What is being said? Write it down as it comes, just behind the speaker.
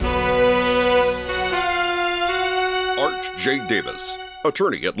Arch J. Davis,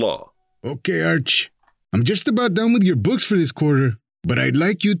 attorney at law. Okay, Arch. I'm just about done with your books for this quarter, but I'd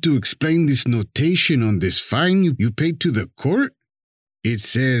like you to explain this notation on this fine you paid to the court. It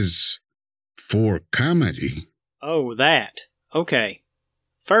says, for comedy. Oh, that. Okay.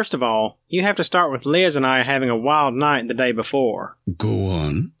 First of all, you have to start with Liz and I having a wild night the day before. Go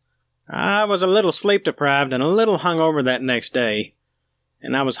on. I was a little sleep-deprived and a little hungover that next day,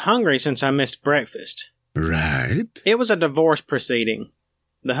 and I was hungry since I missed breakfast. Right. It was a divorce proceeding.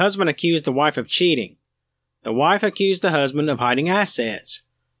 The husband accused the wife of cheating. The wife accused the husband of hiding assets.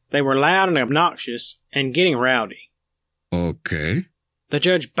 They were loud and obnoxious and getting rowdy. Okay. The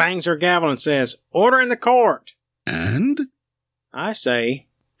judge bangs her gavel and says, "Order in the court." And? I say,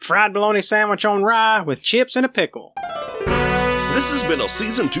 "Fried bologna sandwich on rye with chips and a pickle." This has been a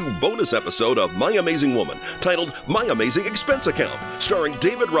Season 2 bonus episode of My Amazing Woman, titled My Amazing Expense Account, starring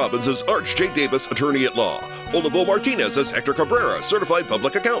David Robbins as Arch J. Davis, attorney at law, Olivo Martinez as Hector Cabrera, certified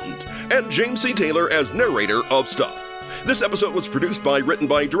public accountant, and James C. Taylor as narrator of Stuff. This episode was produced by, written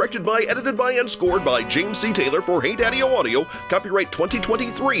by, directed by, edited by, and scored by James C. Taylor for Hey Daddy-O Audio, copyright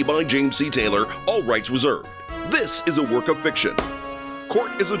 2023 by James C. Taylor, all rights reserved. This is a work of fiction.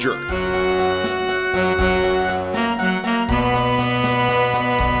 Court is adjourned.